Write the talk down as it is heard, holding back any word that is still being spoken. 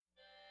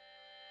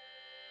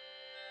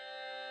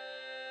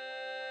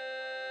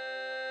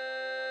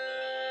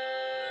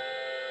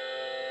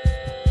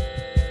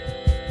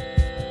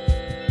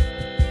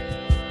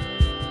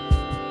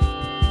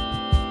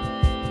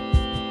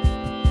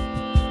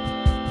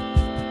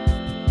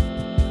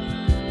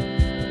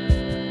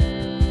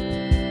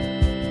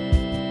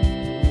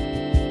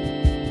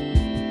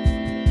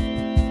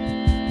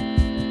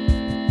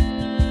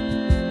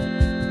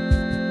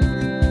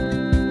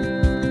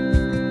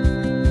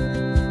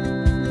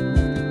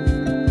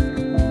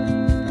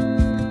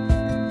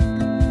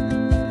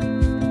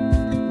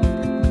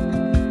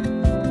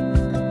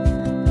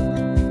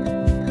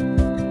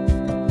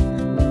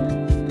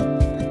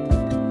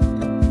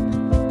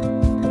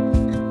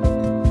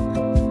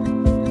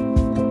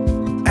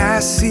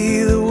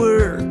see the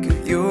work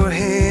of your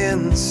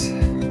hands,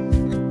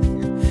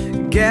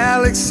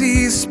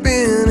 galaxies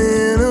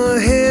spinning a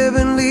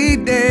heavenly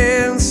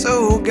dance.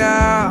 Oh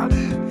God,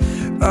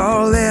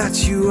 all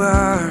that you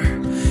are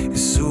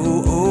is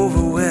so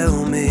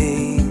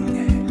overwhelming.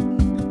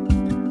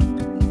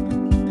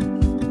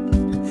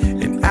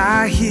 And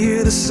I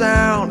hear the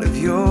sound of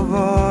your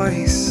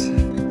voice.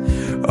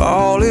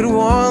 All at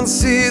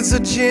once it's a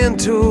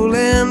gentle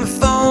and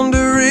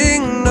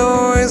thundering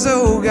noise.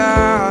 Oh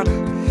God,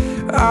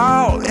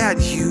 all that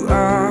you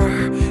are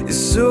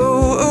is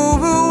so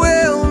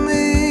overwhelming.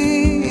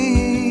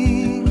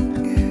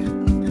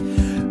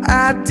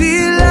 I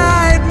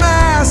delight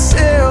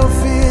myself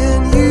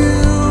in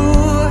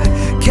you,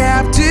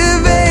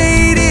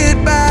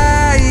 captivated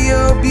by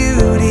your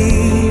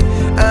beauty.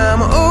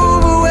 I'm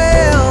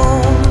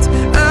overwhelmed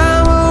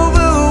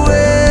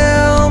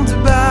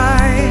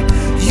by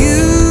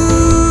you.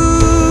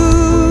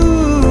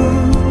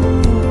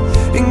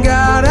 And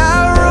God,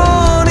 I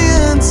run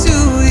into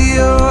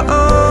your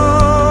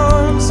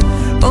arms,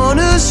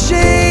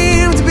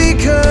 unashamed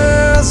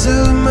because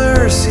of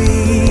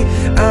mercy.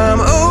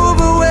 I'm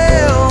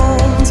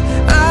overwhelmed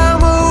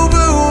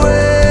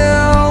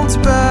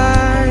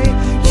by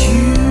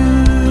you.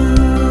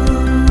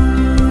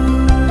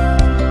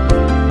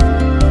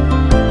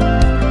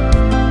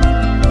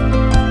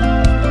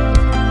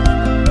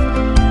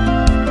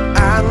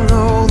 I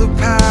know the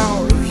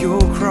power of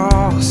your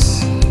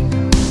cross,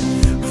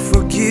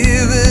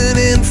 forgiven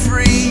and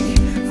free.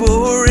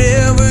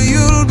 Forever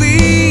you'll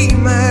be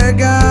my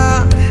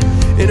God,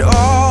 and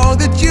all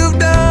that you've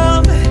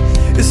done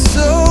is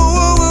so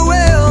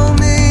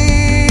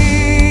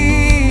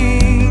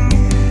overwhelming.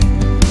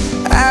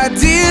 I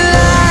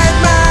delight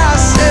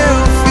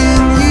myself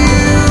in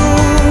you,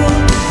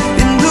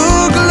 in the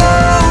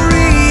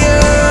glory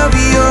of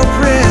your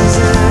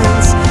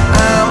presence.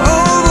 I'm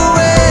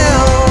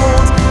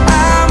overwhelmed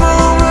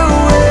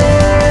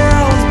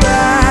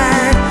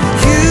by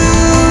you.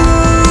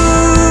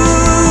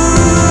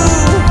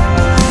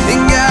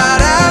 And God,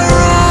 I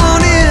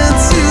run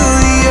into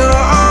your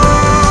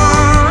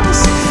arms,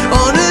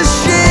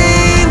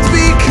 unashamed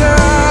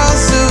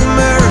because of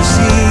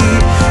mercy.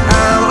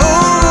 I'm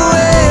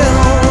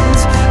overwhelmed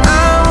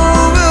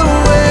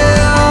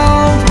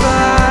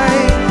by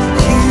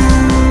you.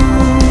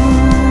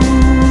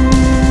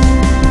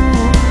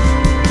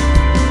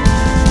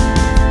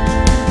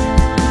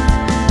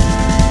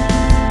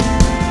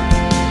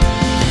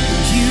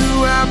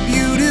 You are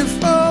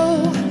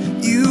beautiful,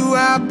 you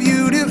are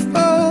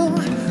beautiful.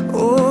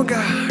 Oh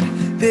God,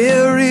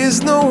 there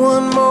is no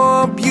one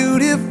more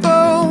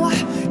beautiful.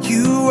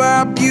 You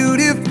are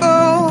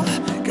beautiful,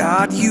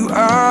 God, you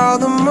are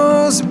the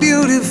most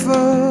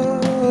beautiful.